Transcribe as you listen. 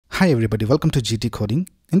Hi everybody, welcome to GTCoding.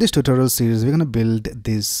 In this tutorial series, we're going to build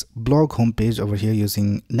this blog homepage over here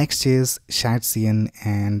using Next.js, Shadcn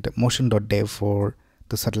and motion.dev for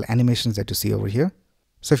the subtle animations that you see over here.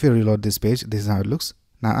 So if you reload this page, this is how it looks.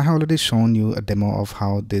 Now I have already shown you a demo of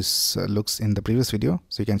how this looks in the previous video,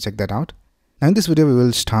 so you can check that out. Now in this video, we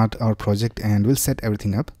will start our project and we'll set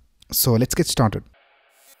everything up. So let's get started.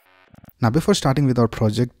 Now before starting with our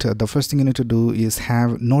project, the first thing you need to do is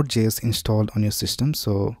have Node.js installed on your system.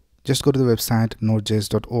 So just go to the website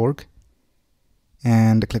nodejs.org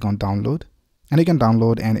and click on download. And you can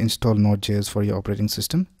download and install Node.js for your operating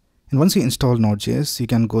system. And once you install Node.js, you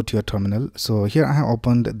can go to your terminal. So here I have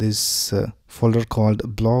opened this folder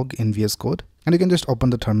called blog in VS Code. And you can just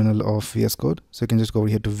open the terminal of VS Code. So you can just go over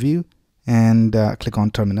here to view and click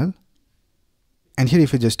on terminal. And here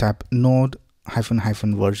if you just tap node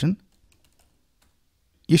 -version,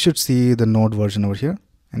 you should see the node version over here.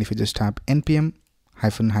 And if you just tap npm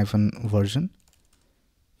 -version,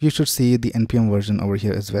 you should see the npm version over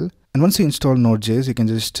here as well. And once you install Node.js, you can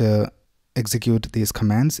just execute these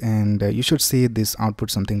commands and you should see this output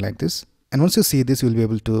something like this. And once you see this, you'll be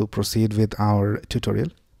able to proceed with our tutorial.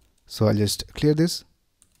 So I'll just clear this.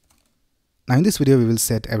 Now in this video, we will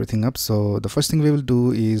set everything up. So the first thing we will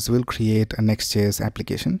do is we'll create a Next.js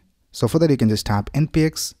application. So for that, you can just tap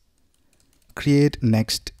npx create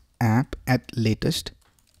next app at latest.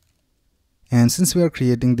 And since we are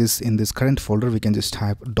creating this in this current folder, we can just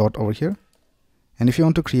type dot over here. And if you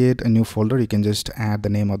want to create a new folder, you can just add the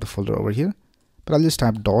name of the folder over here. But I'll just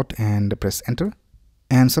type dot and press enter.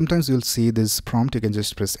 And sometimes you'll see this prompt, you can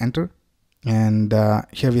just press enter. And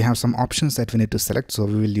here we have some options that we need to select. So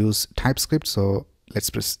we will use TypeScript. So let's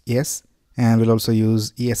press yes. And we'll also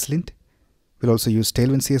use ESLint. We'll also use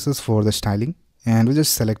Tailwind CSS for the styling. And we'll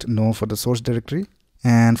just select no for the source directory.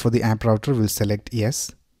 And for the app router, we'll select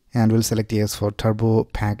yes. And we'll select yes for turbo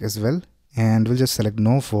pack as well. And we'll just select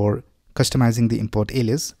no for customizing the import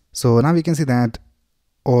alias. So now we can see that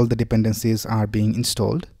all the dependencies are being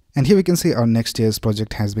installed. And here we can see our Next.js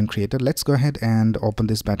project has been created. Let's go ahead and open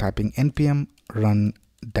this by typing npm run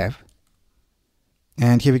dev.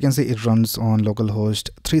 And here we can see it runs on localhost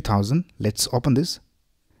 3000. Let's open this.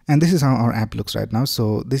 And this is how our app looks right now.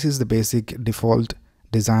 So this is the basic default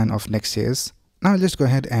design of Next.js. Now I'll just go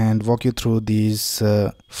ahead and walk you through these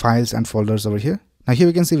files and folders over here. Now here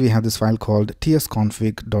we can see we have this file called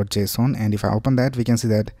tsconfig.json. And if I open that, we can see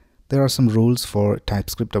that there are some rules for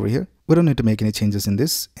TypeScript over here. We don't need to make any changes in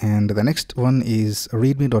this. And the next one is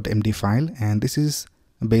readme.md file. And this is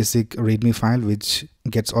a basic readme file which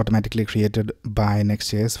gets automatically created by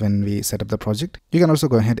Next.js when we set up the project. You can also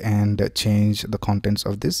go ahead and change the contents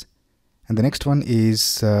of this. And the next one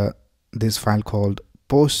is this file called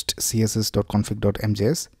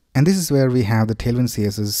postcss.config.mjs. And this is where we have the Tailwind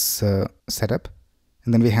CSS setup.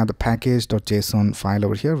 And then we have the package.json file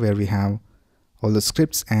over here where we have all the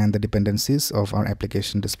scripts and the dependencies of our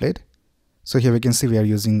application displayed. So here we can see we are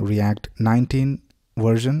using React 19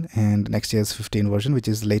 version and Next.js 15 version, which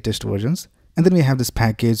is the latest versions. And then we have this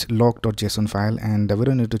package log.json file, and we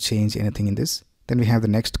don't need to change anything in this. Then we have the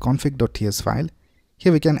next config.ts file.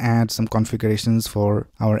 Here we can add some configurations for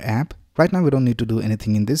our app. Right now we don't need to do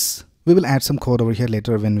anything in this. We will add some code over here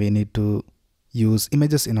later when we need to use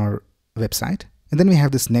images in our website. And then we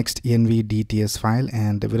have this next env.dts file,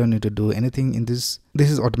 and we don't need to do anything in this.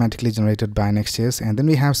 This is automatically generated by Next.js. And then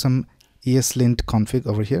we have some ESLint config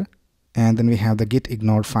over here. And then we have the git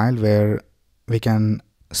ignore file where we can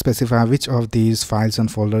specify which of these files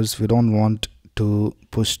and folders we don't want to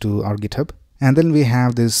push to our GitHub. And then we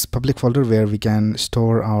have this public folder where we can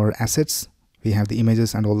store our assets. We have the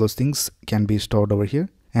images and all those things can be stored over here.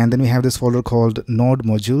 And then we have this folder called node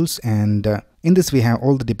modules. And in this, we have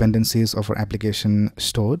all the dependencies of our application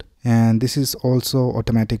stored. And this is also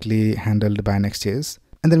automatically handled by Next.js.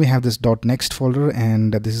 And then we have this .next folder,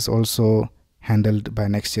 and this is also handled by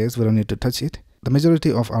Next.js. We don't need to touch it. The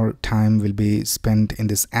majority of our time will be spent in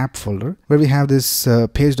this app folder where we have this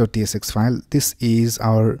page.tsx file. This is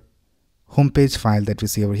our homepage file that we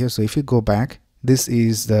see over here. So if you go back, this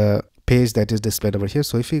is the page that is displayed over here.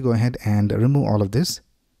 So if you go ahead and remove all of this,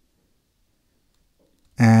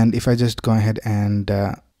 and if I just go ahead and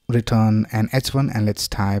return an h1 and let's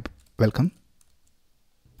type welcome,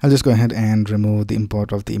 I'll just go ahead and remove the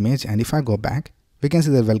import of the image. And if I go back, we can see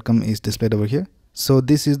that welcome is displayed over here. So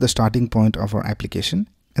this is the starting point of our application.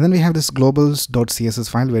 And then we have this globals.css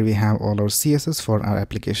file where we have all our CSS for our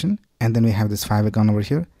application. And then we have this favicon over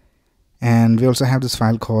here. And we also have this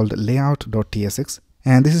file called layout.tsx.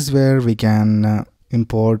 And this is where we can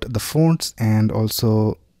import the fonts and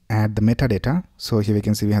also add the metadata. So here we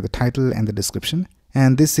can see we have the title and the description.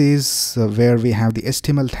 And this is where we have the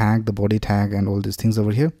HTML tag, the body tag, and all these things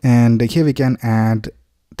over here. And here we can add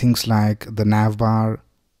things like the nav bar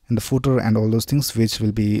and the footer and all those things which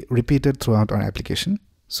will be repeated throughout our application.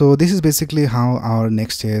 So this is basically how our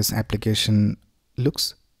Next.js application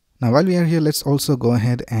looks. Now while we are here, let's also go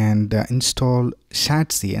ahead and install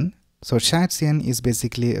Shadcn. So Shadcn is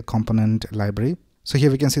basically a component library. So here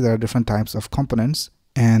we can see there are different types of components,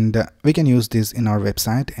 and we can use this in our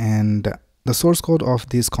website, and the source code of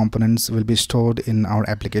these components will be stored in our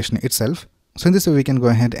application itself. So in this way we can go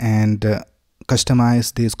ahead and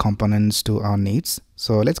customize these components to our needs.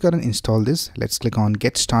 So let's go ahead and install this. Let's click on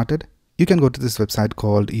get started. You can go to this website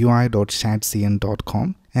called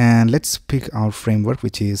ui.shadcn.com, and let's pick our framework,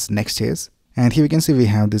 which is Next.js. And here we can see we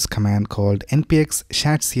have this command called npx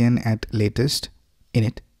shadcn at latest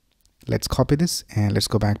init. Let's copy this and let's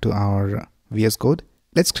go back to our VS Code.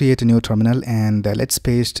 Let's create a new terminal and let's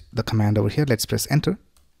paste the command over here. Let's press enter.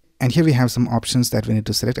 And here we have some options that we need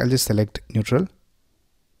to select. I'll just select neutral.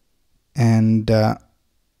 And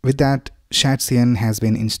with that, Shadcn has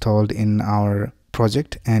been installed in our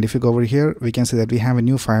project. And if you go over here, we can see that we have a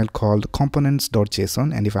new file called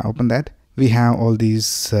components.json. And if I open that, we have all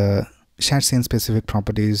these Shadcn specific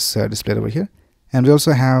properties displayed over here. And we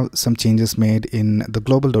also have some changes made in the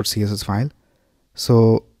global.css file.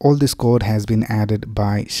 So all this code has been added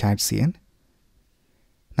by Shadcn.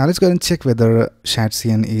 Now let's go ahead and check whether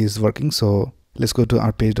Shadcn is working. So let's go to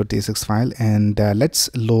our page.tsx file and let's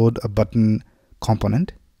load a button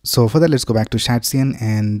component. So for that, let's go back to Shadcn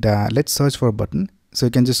and let's search for a button. So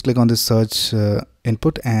you can just click on this search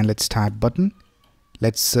input and let's type button.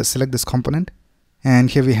 Let's select this component. And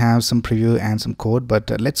here we have some preview and some code,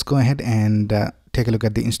 but let's go ahead and take a look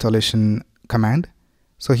at the installation command.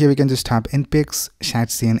 So here we can just type npx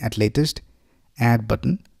shadcn at latest add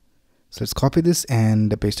button. So let's copy this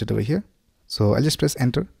and paste it over here. So I'll just press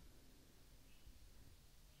enter.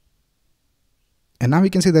 And now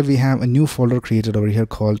we can see that we have a new folder created over here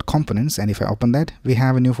called components. And if I open that, we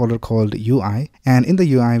have a new folder called UI. And in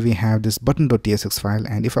the UI, we have this button.tsx file.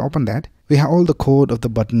 And if I open that, we have all the code of the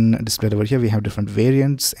button displayed over here. We have different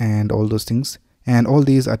variants and all those things. And all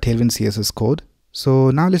these are Tailwind CSS code.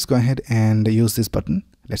 So now let's go ahead and use this button.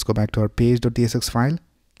 Let's go back to our page.tsx file.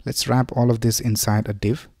 Let's wrap all of this inside a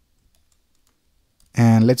div.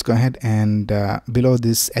 And let's go ahead and below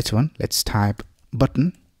this h1, let's type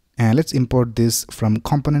button. And let's import this from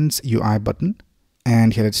components UI button.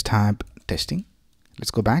 And here let's type testing.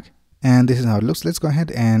 Let's go back. And this is how it looks. Let's go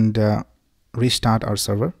ahead and restart our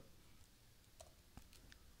server.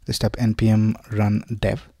 Let's type npm run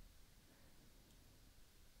dev.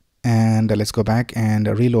 And let's go back and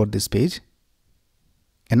reload this page.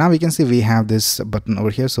 And now we can see we have this button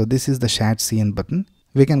over here. So this is the Shadcn button.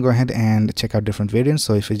 We can go ahead and check out different variants.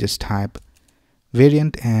 So if we just type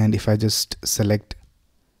variant, and if I just select,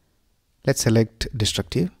 let's select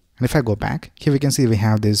destructive. And if I go back, here we can see we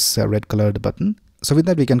have this red colored button. So with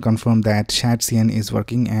that, we can confirm that Shadcn is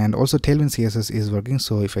working and also Tailwind CSS is working.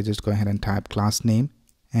 So if I just go ahead and type class name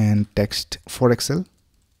and text for Excel,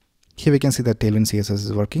 here we can see that Tailwind CSS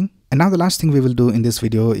is working. And now the last thing we will do in this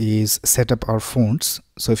video is set up our fonts.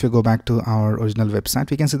 So if you go back to our original website,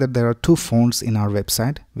 we can see that there are two fonts in our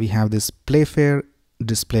website. We have this Playfair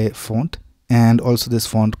display font and also this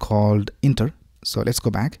font called Inter. So let's go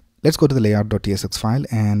back. Let's go to the layout.tsx file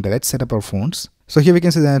and let's set up our fonts. So here we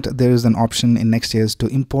can see that there is an option in Next.js to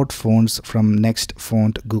import fonts from Next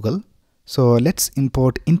Font Google. So let's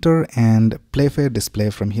import Inter and Playfair display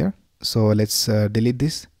from here. So let's delete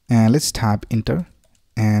this and let's type Inter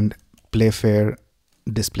and Playfair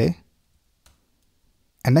display.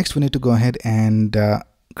 And next we need to go ahead and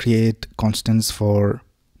create constants for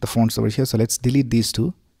the fonts over here. So let's delete these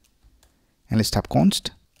two and let's type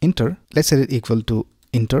const Inter. Let's set it equal to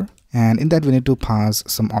Inter, and in that we need to pass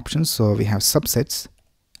some options. So we have subsets.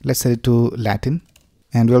 Let's set it to Latin,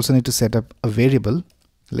 and we also need to set up a variable.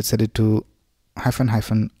 Let's set it to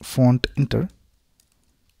 --font Inter.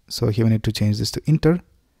 So here we need to change this to Inter,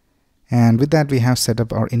 and with that we have set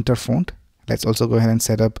up our Inter font. Let's also go ahead and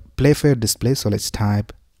set up Playfair display. So let's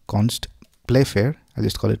type const Playfair. I'll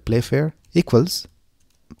just call it Playfair equals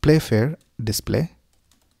Playfair display,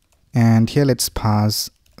 and here let's pass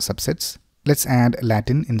subsets. Let's add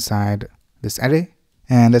Latin inside this array,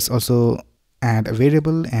 and let's also add a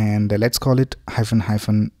variable, and let's call it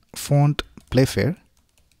 --font Playfair.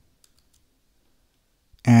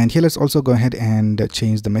 And here let's also go ahead and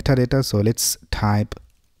change the metadata. So let's type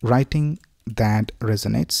writing that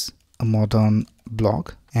resonates, a modern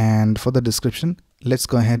blog. And for the description, let's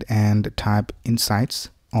go ahead and type insights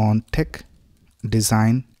on tech,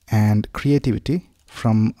 design and creativity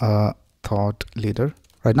from a thought leader.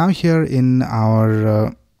 Right now here in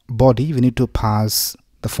our body, we need to pass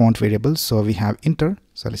the font variables. So we have inter,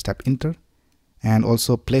 so let's type inter, and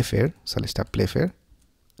also playfair, so let's type playfair.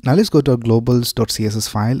 Now let's go to our globals.css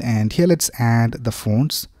file, and here let's add the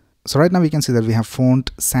fonts. So right now we can see that we have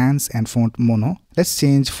font sans and font mono. Let's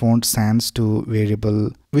change font sans to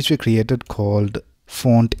variable which we created called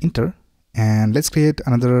font inter, and let's create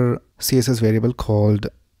another CSS variable called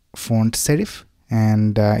font serif,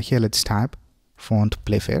 and here let's type font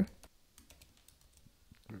playfair.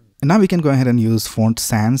 And now we can go ahead and use font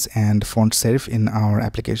sans and font serif in our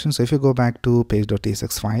application. So if you go back to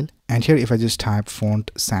page.tsx file, and here if I just type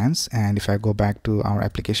font sans, and if I go back to our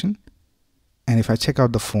application, and if I check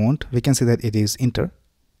out the font, we can see that it is inter.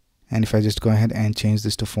 And if I just go ahead and change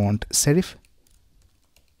this to font serif,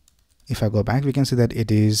 if I go back, we can see that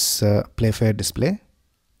it is playfair display.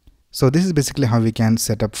 So this is basically how we can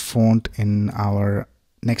set up font in our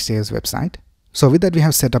Next.js website. So with that, we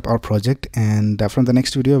have set up our project, and from the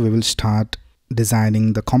next video, we will start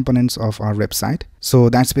designing the components of our website. So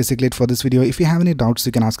that's basically it for this video. If you have any doubts,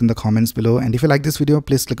 you can ask in the comments below. And if you like this video,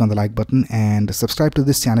 please click on the like button and subscribe to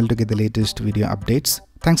this channel to get the latest video updates.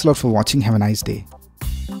 Thanks a lot for watching. Have a nice day.